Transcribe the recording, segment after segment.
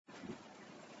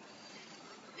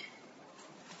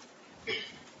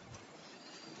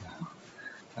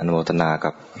อนุโมทนา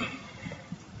กับ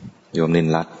โยมนิน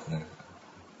รัตน์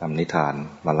นำนิทาน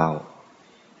มาเล่า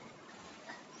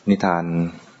นิทาน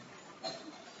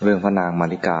เรื่องพระนางมา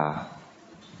ริกา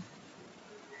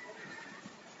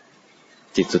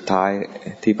จิตสุดท้าย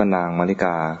ที่พระนางมาริก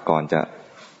าก่อนจะ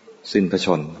สิ้นพระช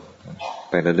นม์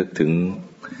ไประลึกถึง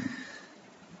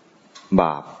บ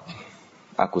าป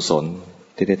อกุศล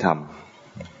ที่ได้ท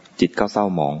ำจิตก็เศร้า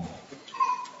หมอง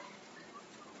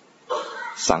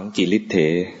สังกิริเถ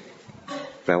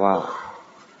แปลว่า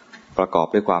ประกอบ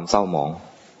ด้วยความเศร้าหมอง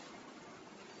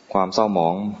ความเศร้าหมอ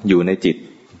งอยู่ในจิต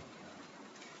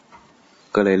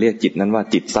ก็เลยเรียกจิตนั้นว่า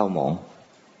จิตเศร้าหมอง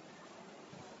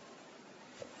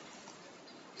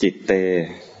จิตเต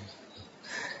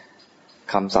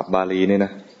คำศัพท์บาลีนี่น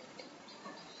ะ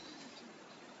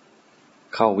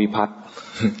เข้าวิภัตติ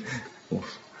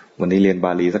วันนี้เรียนบ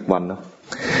าลีสักวันเนาะ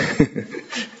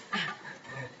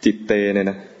จิตเตเนี่ย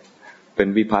นะเป็น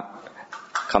วิภัตติ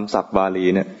คำศัพท์บาลี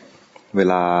เนี่ยเว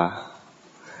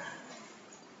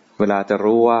ลาจะ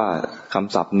รู้ว่าค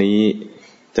ำศัพท์นี้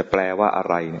จะแปลว่าอะ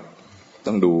ไรเนี่ย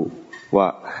ต้องดูว่า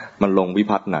มันลงวิ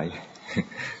ภัตติไหน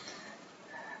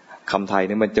คำไทยเ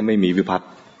นี่ยมันจะไม่มีวิภัตติ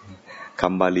ค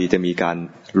ำบาลีจะมีการ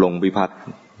ลงวิภัตติ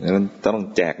มันต้อง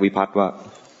แจกวิภัตติว่า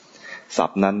ศั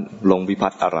พท์นั้นลงวิภั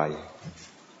ตติอะไร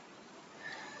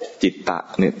จิตตะ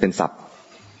เนี่ยเป็นศัพท์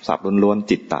ล้วน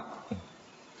ๆจิตตะ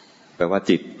แปลว่า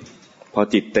จิตพอ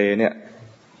จิตเตเนี่ย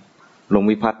ลง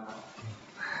วิภัตติ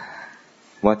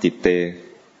ว่าจิตเต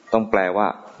ต้องแปลว่า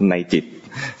ในจิต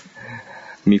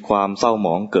มีความเศร้าหม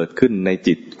องเกิดขึ้นใน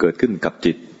จิตเกิดขึ้นกับ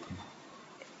จิต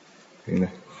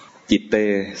จิตเต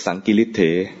สังกิริเถ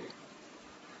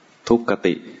ทุกข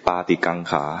ติปาติกัง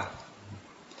ขา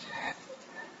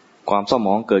ความเศร้าหม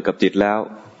องเกิดกับจิตแล้ว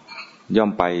ย่อ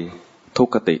มไปทุก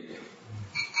ขติ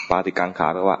ปาติกังขา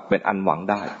แปลว่าเป็นอันหวัง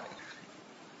ได้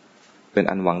เป็น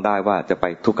อันหวังได้ว่าจะไป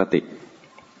ทุกขติ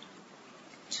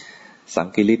สัง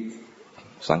กิ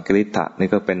ริทะนี่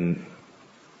ก็เป็น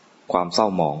ความเศร้า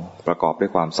หมองประกอบด้ว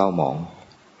ยความเศร้าหมอง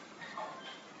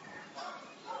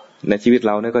ในชีวิตเ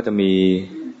ราเนี่ยก็จะมี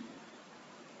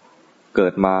เกิ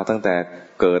ดมาตั้งแต่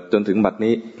เกิดจนถึงบัด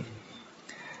นี้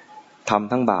ท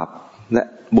ำทั้งบาปและ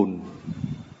บุญ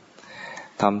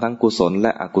ทำทั้งกุศลแล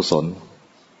ะอกุศล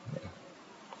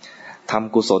ท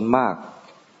ำกุศลมาก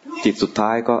จิตสุดท้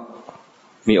ายก็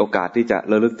มีโอกาสที่จะ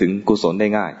ระลึกถึงกุศลได้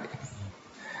ง่าย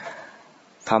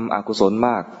ทำอกุศลม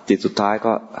ากจิตสุดท้าย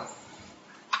ก็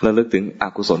ระลึกถึงอ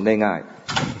กุศลได้ง่าย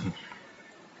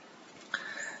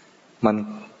มัน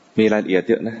มีรายละเอียด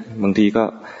เยอะนะบางทีก็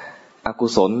อกุ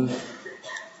ศล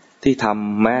ที่ท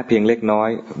ำแม้เพียงเล็กน้อย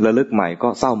ระลึกใหม่ก็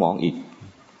เศร้าหมองอีก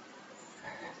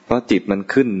เพราะจิตมัน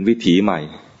ขึ้นวิถีใหม่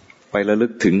ไประลึ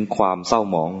กถึงความเศร้า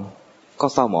หมองก็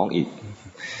เศร้าหมองอีก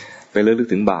ไประลึก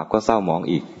ถึงบาปก็เศร้าหมอง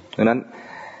อีกดังนั้น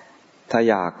ถ้า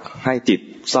อยากให้จิต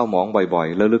เศร้าหมองบ่อย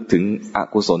ๆระลึกถึงอ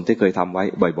กุศลที่เคยทำไว้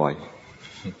บ่อย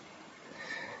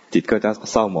ๆจิตก็จะ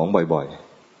เศร้าหมองบ่อย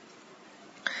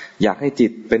ๆอยากให้จิ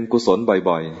ตเป็นกุศล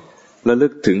บ่อยๆระลึ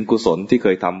กถึงกุศลที่เค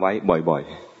ยทำไว้บ่อย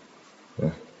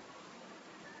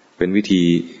ๆเป็นวิธี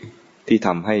ที่ท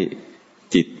ำให้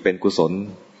จิตเป็นกุศล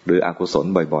หรืออกุศล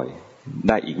บ่อยๆไ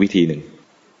ด้อีกวิธีหนึ่ง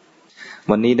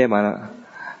วันนี้ได้มา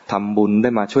ทำบุญได้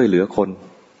มาช่วยเหลือคน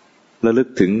ระลึก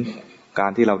ถึงกา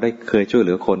รที่เราได้เคยช่วยเห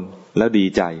ลือคนแล้วดี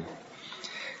ใจ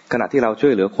ขณะที่เราช่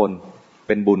วยเหลือคนเ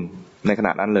ป็นบุญในขณ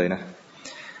ะนั้นเลยนะ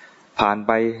ผ่านไ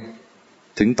ป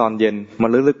ถึงตอนเย็นมา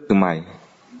ระลึกให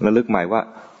ม่ว่า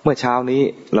เมื่อเช้านี้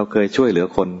เราเคยช่วยเหลือ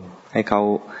คนให้เขา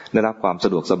ได้รับความส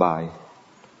ะดวกสบาย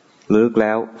ระลึกแ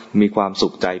ล้วมีความสุ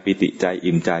ขใจปิติใจ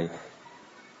อิ่มใจ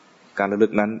การระลึ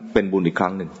กนั้นเป็นบุญอีกครั้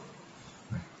งหนึ่ง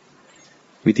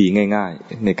วิธีง่าย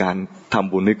ๆในการท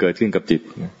ำบุญให้เกิดขึ้นกับจิต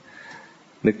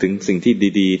นึกถึงสิ่งที่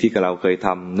ดีๆที่เราเคยท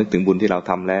ำนึกถึงบุญที่เรา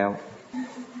ทำแล้ว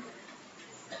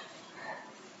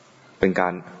เป็นกา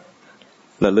ร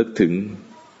ระลึกถึง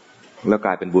แล้วก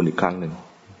ลายเป็นบุญอีกครั้งหนึ่ง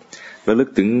ระลึก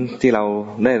ถึงที่เรา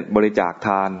ได้บริจาคท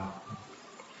าน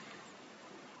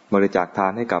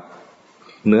ให้กับ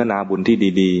เนื้อนาบุญที่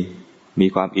ดีๆมี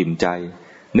ความอิ่มใจ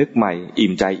นึกใหม่อิ่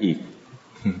มใจอีก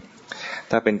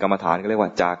ถ้าเป็นกรรมฐานก็เรียกว่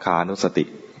าจาคานุสติ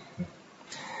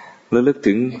ระลึก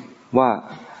ถึงว่า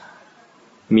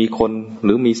มีคนห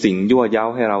รือมีสิ่งยั่วเย้า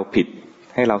ให้เราผิด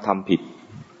ให้เราทำผิด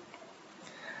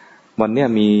วันนี้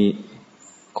มี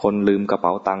คนลืมกระเป๋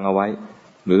าตังค์เอาไว้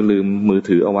หรือลืมมือ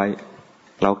ถือเอาไว้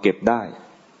เราเก็บได้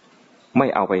ไม่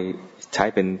เอาไปใช้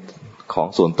เป็นของ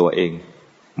ส่วนตัวเอง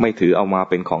ไม่ถือเอามา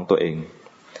เป็นของตัวเอง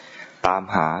ตาม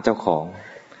หาเจ้าขอ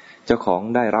ง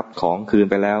ได้รับของคืน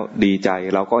ไปแล้วดีใจ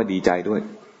เราก็ดีใจด้วย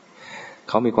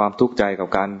เขามีความทุกข์ใจกับ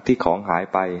การที่ของหาย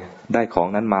ไปได้ของ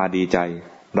นั้นมาดีใจ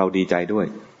เราดีใจด้วย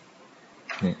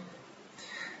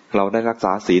เราได้รักษ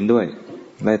าศีลด้วย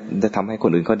ได้ทำให้ค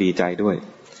นอื่นเขาดีใจด้วย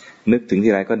นึกถึง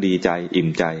ที่ไรก็ดีใจอิ่ม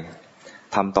ใจ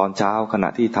ทำตอนเช้าขณะ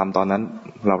ที่ทำตอนนั้น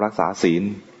เรารักษาศีล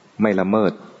ไม่ละเมิ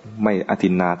ดไม่อทิ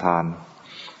นนาทาน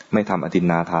ไม่ทำอทิน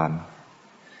นาทาน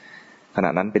ขณะ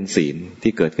นั้นเป็นศีล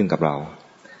ที่เกิดขึ้นกับเรา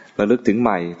ระลึกถึงให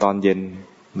ม่ตอนเย็น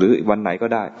หรือวันไหนก็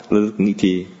ได้ระลึกถึงอีก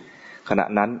ทีขณะ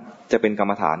นั้นจะเป็นกรร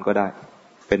มฐานก็ได้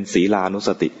เป็นศีลานุส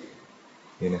ติ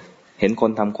นี่นะเห็นค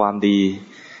นทำความดี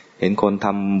เห็นคนท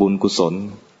ำบุญกุศล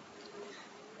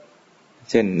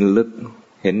เช่นระลึก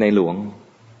เห็นในหลวง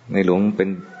เป็น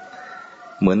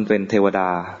เหมือนเป็นเทวดา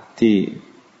ที่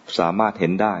สามารถเห็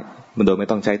นได้โดยไม่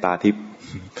ต้องใช้ตาทิพย์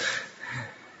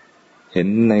เห็น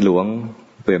ในหลวง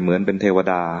เปรียบเหมือนเป็นเทว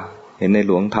ดาเห็นในห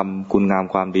ลวงทำคุณงาม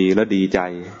ความดีแล้วดีใจ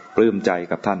ปลื้มใจ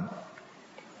กับท่าน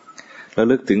แล้ว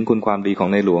ลึกถึงคุณความดีของ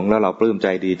ในหลวงแล้วเราปลื้มใจ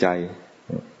ดีใจ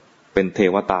เป็นเท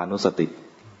วตานุสติ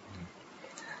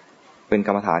เป็นก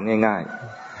รรมฐานง่าย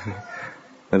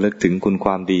ๆแล้วลึกถึงคุณค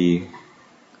วามดี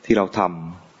ที่เราท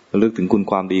ำแล้วลึกถึงคุณ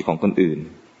ความดีของคนอื่น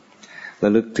แล้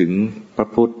วลึกถึงพระ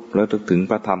พุทธแล้วลึกถึง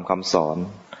พระธรรมคำสอน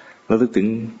แล้วลึกถึง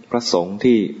พระสงฆ์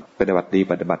ที่ปฏิบัติดี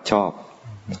ปฏิบัติชอบ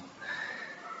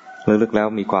แล้วลึกแล้ว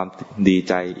มีความดี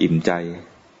ใจอิ่มใจ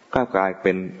ก็กลายเ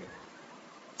ป็น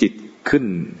จิตขึ้น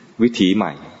วิถีให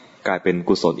ม่กลายเป็น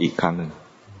กุศลอีกครั้งหนึ่ง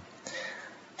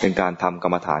เป็นการทำกร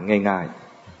รมฐานง่าย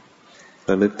ๆ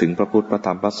ระลึกถึงพระพุทธพระธ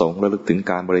รรมพระสงฆ์ระลึกถึง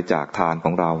การบริจาคทานข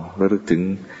องเราระลึกถึง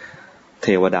เท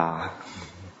วดา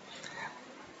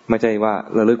ไม่ใช่ว่า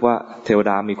ระลึกว่าเทว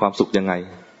ดามีความสุขยังไง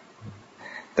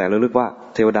แต่ระลึกว่า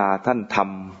เทวดาท่านท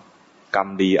ำกรรม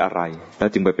ดีอะไรแล้ว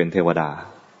จึงไปเป็นเทวดา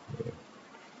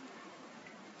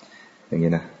อย่าง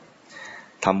นี้นะ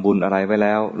ทำบุญอะไรไว้แ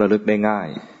ล้วระลึกได้ง่าย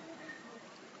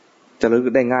จะระลึ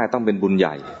กได้ง่ายต้องเป็นบุญให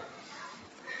ญ่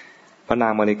พระนา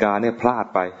งมาริกาเนี่ยพลาด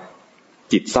ไป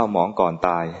จิตเศร้าหมองก่อนต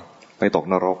ายไปตก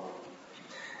นรก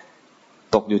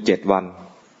ตกอยู่7 วัน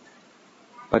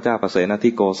พระเจ้าประเสนทิ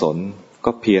โกศล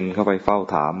ก็เพียรเข้าไปเฝ้า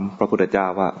ถามพระพุทธเจ้า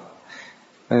ว่า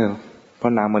พร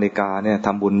ะนางมาริกาเนี่ยท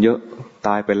ำบุญเยอะต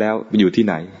ายไปแล้วอยู่ที่ไ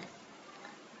หน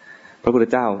พระพุทธ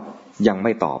เจ้ายังไ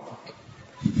ม่ตอบ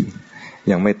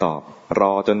ร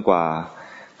อจนกว่า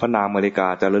พระนางมาริกา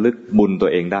จะระลึกบุญตัว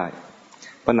เองได้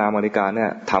พระนางมาริกาเนี่ย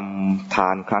ทำทา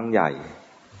นครั้งใหญ่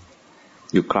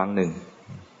อยู่ครั้งหนึ่ง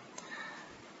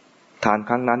ทานค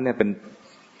รั้งนั้นเนี่ยเป็น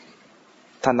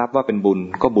ถ้านับว่าเป็นบุญ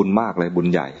ก็บุญมากเลยบุญ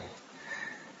ใหญ่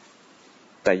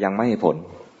แต่ยังไม่ให้ผล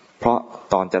เพราะ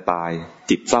ตอนจะตาย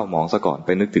จิตเศร้าหมองซะก่อนไป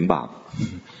นึกถึงบาป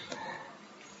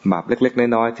เล็ก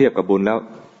ๆน้อยๆเทียบกับบุญแล้ว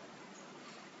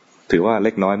ถือว่าเ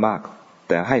ล็กน้อยมากแ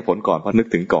ต่ให้ผลก่อนเพราะนึก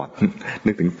ถึงก่อน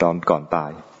นึกถึงตอนก่อนตา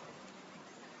ย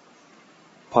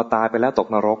พอตายไปแล้วตก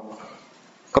นรก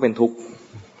ก็เป็นทุก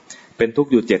ข์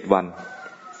อยู่7 วัน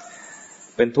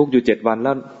เป็นทุกข์อยู่7 วันแ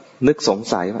ล้วนึกสง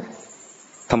สัยว่า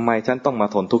ทำไมฉันต้องมา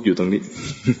ทนทุกข์อยู่ตรงนี้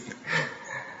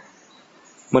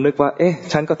มานึกว่า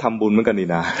ฉันก็ทำบุญเหมือนกันนี่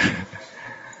นะ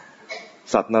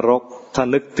สัตว์นรกถ้า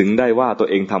นึกถึงได้ว่าตัว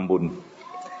เองทำบุญ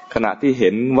ขณะที่เห็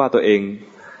นว่าตัวเอง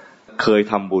เคย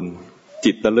ทำบุญ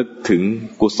จิตระลึกถึง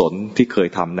กุศลที่เคย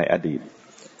ทำในอดีต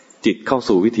จิตเข้า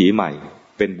สู่วิถีใหม่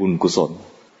เป็นบุญกุศล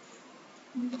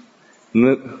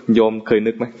นึกโยมเคย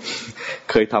นึกไหม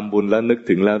เคยทำบุญแล้วนึก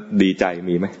ถึงแล้วดีใจ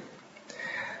มีไหม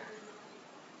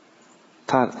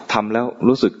ถ้าทำแล้ว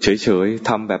รู้สึกเฉยๆ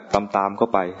ทำแบบตามๆเข้า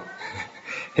ไป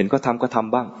เห็นก็ท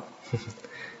ำบ้าง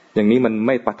อย่างนี้มันไ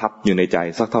ม่ประทับอยู่ในใจ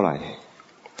สักเท่าไหร่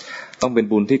ต้องเป็น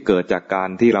บุญที่เกิดจากการ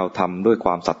ที่เราทำด้วยคว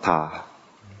ามศรัทธา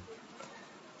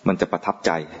มันจะประทับใ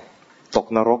จตก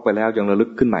นรกไปแล้วยังระลึ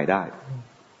กขึ้นใหม่ได้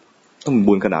ต้อง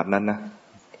บุญขนาดนั้นนะ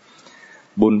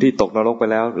บุญที่ตกนรกไป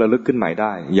แล้วระลึกขึ้นใหม่ไ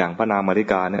ด้อย่างพระนางมาริ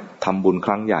กาเนี่ยทำบุญค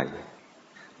รั้งใหญ่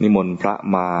นิมนต์พระ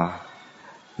มา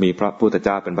มีพระพุทธเ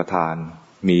จ้าเป็นประธาน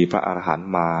มีพระอรหันต์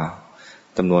มา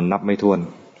จำนวนนับไม่ถ้วน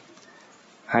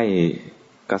ให้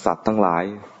กษัตริย์ทั้งหลาย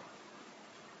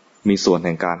มีส่วนแ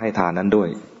ห่งการให้ทานนั้นด้วย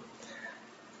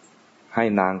ให้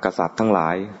นางกษัตริย์ทั้งหลา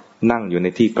ยนั่งอยู่ใน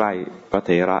ที่ใกล้พระเถ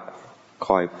ระค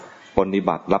อยปฏิ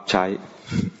บัติรับใช้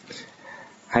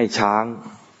ให้ช้าง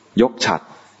ยกฉัตร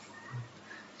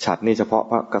นี่เฉพาะ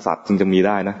พระกษัตริย์จึงจะมีไ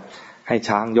ด้นะให้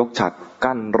ช้างยกฉัตร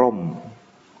กั้นร่ม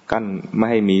กั้นไม่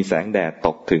ให้มีแสงแดดต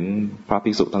กถึงพระ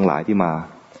ภิกษุทั้งหลายที่มา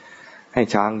ให้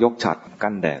ช้างยกฉัตร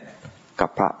กั้นแดดกับ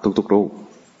พระทุกๆรูป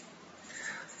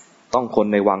ต้องคน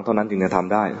ในวังเท่านั้นจึงจะท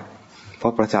ำได้เพรา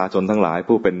ะประชาชนทั้งหลาย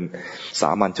ผู้เป็นสา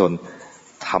มัญชน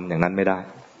ทำอย่างนั้นไม่ได้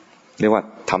เรียกว่า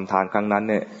ทำทานครั้งนั้น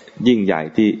เนี่ยยิ่งใหญ่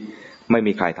ที่ไม่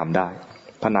มีใครทำได้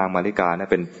พระนางมาริกาเนี่ย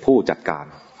เป็นผู้จัดการ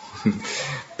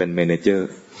เป็นเมเนเจอร์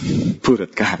ผู้จั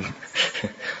ดการ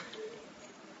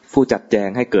ผู้จัดแจง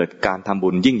ให้เกิดการทำบุ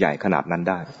ญยิ่งใหญ่ขนาดนั้น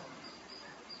ได้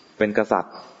เป็นกษัตริ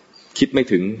ย์ คิดไม่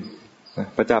ถึง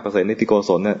พระเจ้าประเสริฐนิติโก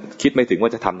ศลเนี่ยคิดไม่ถึงว่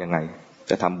าจะทำยังไง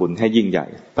จะทำบุญให้ยิ่งใหญ่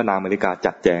พระนางมาริกา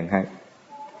จัดแจงให้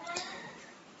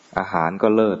อาหารก็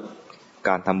เลิศก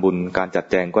ารทำบุญการจัด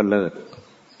แจงก็เลิศ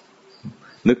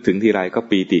นึกถึงทีไรก็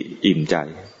ปีติอิ่มใจ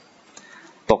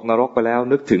ตกนรกไปแล้ว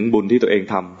นึกถึงบุญที่ตัวเอง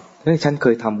ทำเฮ้ยฉันเค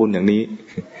ยทำบุญอย่างนี้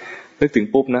นึกถึง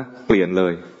ปุ๊บนะเปลี่ยนเล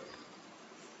ย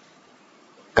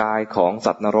กายของ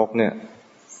สัตว์นรกเนี่ย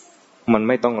มันไ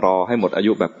ม่ต้องรอให้หมดอา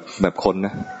ยุแบบคนน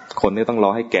ะคนนี่ต้องรอ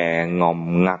ให้แก่งอม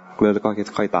งักแล้วก็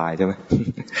ค่อยตายใช่ไหม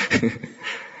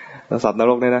แล้วสัตว์น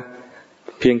รกเนี่ยนะ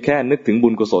เพียงแค่นึกถึงบุ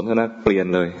ญกุศลเท่านั้นเปลี่ยน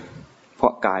เลยเพรา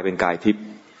ะกายเป็นกายทิพย์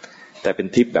แต่เป็น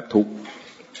ทิพย์แบบทุกข์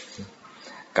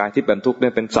กายทิพย์แบบทุกข์เนี่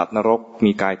ยเป็นสัตว์นรก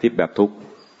มีกายทิพย์แบบทุกข์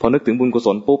พอนึกถึงบุญกุศ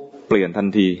ลปุ๊บเปลี่ยนทัน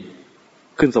ที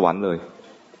ขึ้นสวรรค์เลย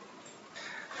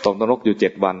ตกนรกอยู่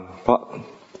7 วันเพราะ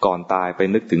ก่อนตายไป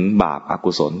นึกถึงบาปอ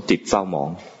กุศลจิตเศร้าหมอง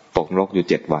ตกนรกอยู่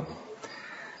7 วัน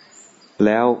แ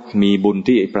ล้วมีบุญ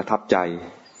ที่ประทับใจ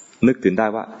นึกถึงได้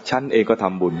ว่าฉันเองก็ท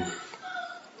ำบุญ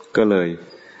ก็เลย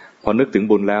พอนึกถึง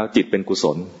บุญแล้วจิตเป็นกุศ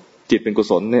ลจิตเป็นกุ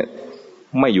ศลเนี่ย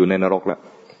ไม่อยู่ในนรกแล้ว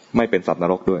ไม่เป็นสัตว์น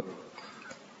รกด้วย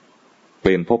เป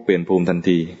ลี่ยนภพเปลี่ยนภูมิทัน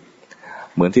ที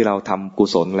เหมือนที่เราทำกุ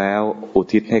ศลแล้วอุ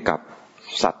ทิศให้กับ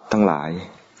สัตว์ทั้งหลาย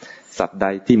สัตว์ใด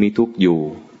ที่มีทุกข์อยู่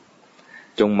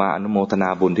จงมาอนุโมทนา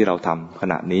บุญที่เราทำข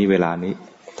ณะนี้เวลานี้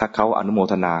ถ้าเขาอนุโม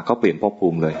ทนาเขาเปลี่ยนภพภู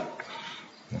มิเลย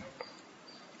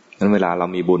นั้นเวลาเรา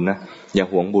มีบุญนะอย่า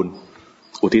หวงบุญ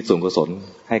อุทิศส่วนกุศล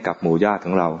ให้กับหมู่ญาติข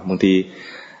องเราบางที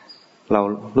เรา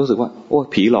รู้สึกว่าโอ้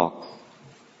ผีหลอก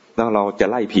แล้วเราจะ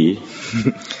ไล่ผี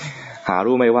หา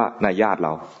รู้ไหมว่านายญาติเร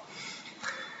า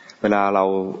เวลาเรา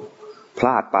พล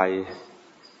าดไป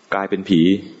กลายเป็นผี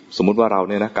สมมุติว่าเรา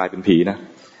เนี่ยนะกลายเป็นผีนะ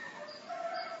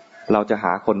เราจะห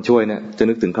าคนช่วยเนี่ยจะ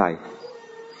นึกถึงใคร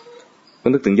ก็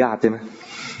นึกถึงญาติใช่ไหม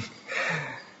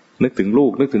นึกถึงลู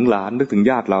กนึกถึงหลานนึกถึง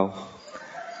ญาติเรา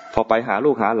พอไปหา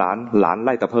ลูกหาหลานหลานไ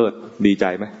ล่ตะเพิดดีใจ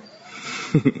ไหม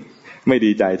ไม่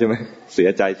ดีใจใช่ไหมเสีย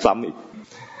ใจซ้ำอีก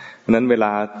เพราะนั้นเวล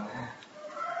า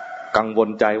กังวล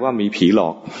ใจว่ามีผีหลอ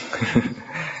ก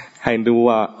ให้ดู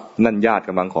ว่านั่นญาติก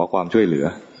ำลังขอความช่วยเหลือ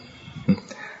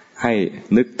ให้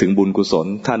นึกถึงบุญกุศล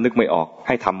ถ้านึกไม่ออกใ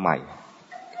ห้ทำใหม่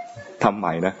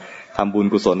นะทำบุญ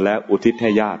กุศลแล้วอุทิศให้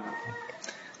ญาติ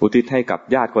อุทิศให้กับ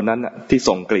ญาติคนนั้นที่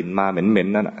ส่งกลิ่นมาเหม็น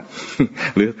ๆนั่น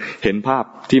หรือเห็นภาพ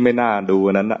ที่ไม่น่าดู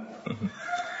อันนั้น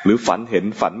หรือฝันเห็น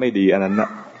ฝันไม่ดีอันนั้น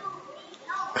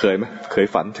เคยไหมเคย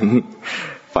ฝันถึง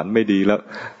ฝันไม่ดีแล้ว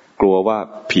กลัวว่า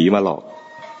ผีมาหลอก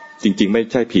จริงๆไม่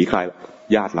ใช่ผีใคร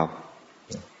ญาติเรา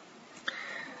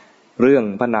เรื่อง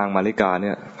พระนางมาริกาเ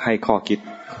นี่ยให้ข้อ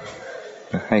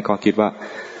คิดว่า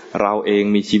เราเอง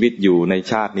มีชีวิตอยู่ใน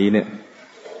ชาตินี้เนี่ย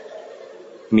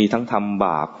มีทั้งทำบ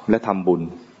าปและทำบุญ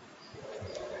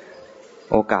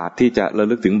โอกาสที่จะระ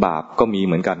ลึกถึงบาปก็มีเ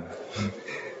หมือนกัน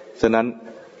ฉะนั้น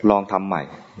ลองทำใหม่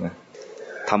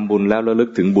ทำบุญแล้วระลึก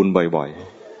ถึงบุญบ่อย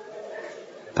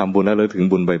ๆทำบุญแล้วระลึกถึง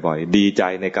บุญบ่อยๆดีใจ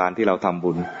ในการที่เราทำ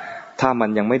บุญถ้ามัน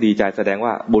ยังไม่ดีใจแสดง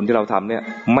ว่าบุญที่เราทำเนี่ย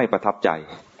ไม่ประทับใจ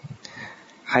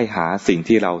ให้หาสิ่ง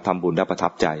ที่เราทำบุญแล้วประทั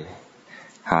บใจ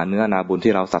หาเนื้อนาบุญ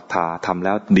ที่เราศรัทธาทำแ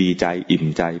ล้วดีใจอิ่ม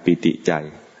ใจปิติใจ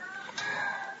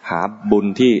หาบุญ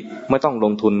ที่ไม่ต้องล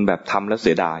งทุนแบบทำแล้วเ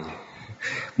สียดาย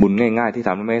บุญง่ายๆที่ท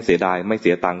ำแล้วไม่เสียดายไม่เ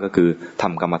สียตังค์ก็คือท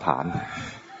ำกรรมฐาน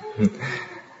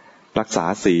รักษา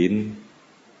ศีล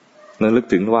ระลึก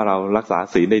ถึงว่าเรารักษา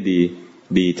ศีลได้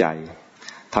ดีใจ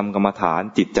ทำกรรมฐาน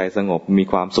จิตใจสงบมี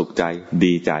ความสุขใจ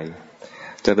ดีใจ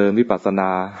เจริญวิปัสสนา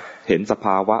เห็นสภ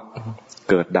าวะ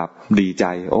เกิดดับดีใจ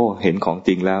โอ้เห็นของจ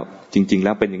ริงแล้วจริงๆแ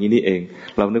ล้วเป็นอย่างนี้นี่เอง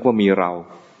เรานึกว่ามีเรา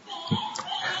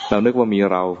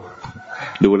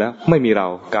ดูแล้วไม่มีเรา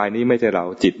กายนี้ไม่ใช่เรา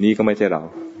จิตนี้ก็ไม่ใช่เรา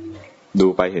ดู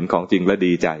ไปเห็นของจริงแล้ว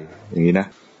ดีใจอย่างนี้นะ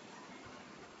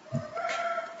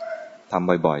ท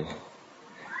ำบ่อย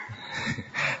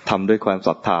ๆทำด้วยความศ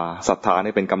รัทธา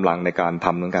นี่เป็นกำลังในการท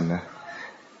ำเหมือนกันนะ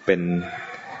เ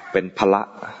ป็นพละ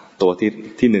ตัว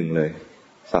ที่1เลย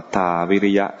ศรัทธาวิ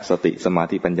ริยะสติสมา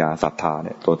ธิปัญญาศรัทธาเ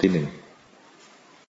นี่ยตัวที่1